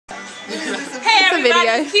Hey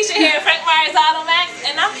everybody, Keisha here at Frank Myers Auto Maxx,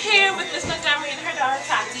 and I'm here with Miss Montgomery and her daughter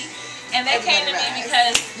Tati, and they came to me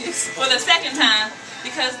because, for the second time,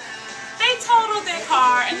 because they totaled their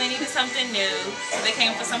car and they needed something new, so they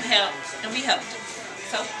came for some help, and we helped them.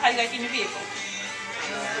 So, how do you like your new vehicle?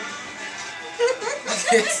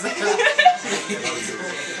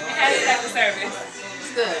 How do you like the service?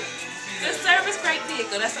 It's good. Good service, great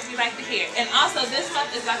vehicle. That's what we like to hear. And also, this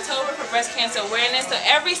month is October for breast cancer awareness. So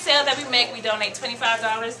every sale that we make, we donate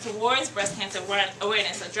 $25 towards breast cancer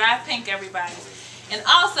awareness. So drive pink, everybody. And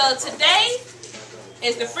also, today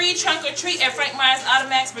is the free trunk or treat at Frank Myers Auto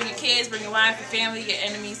Maxx. Bring your kids, bring your wife, your family, your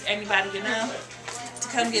enemies, anybody you know, to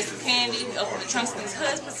come get some candy. We open the trunks of these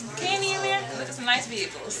hoods, put some candy in there, and look at some nice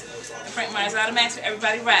vehicles. At Frank Myers Auto Maxx for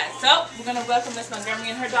everybody rides. So, we're going to welcome Miss Montgomery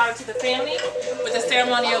and her daughter to the family with a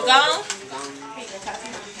ceremonial gong.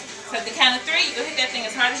 So at the count of 3, you go hit that thing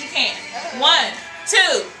as hard as you can. 1,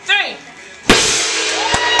 2,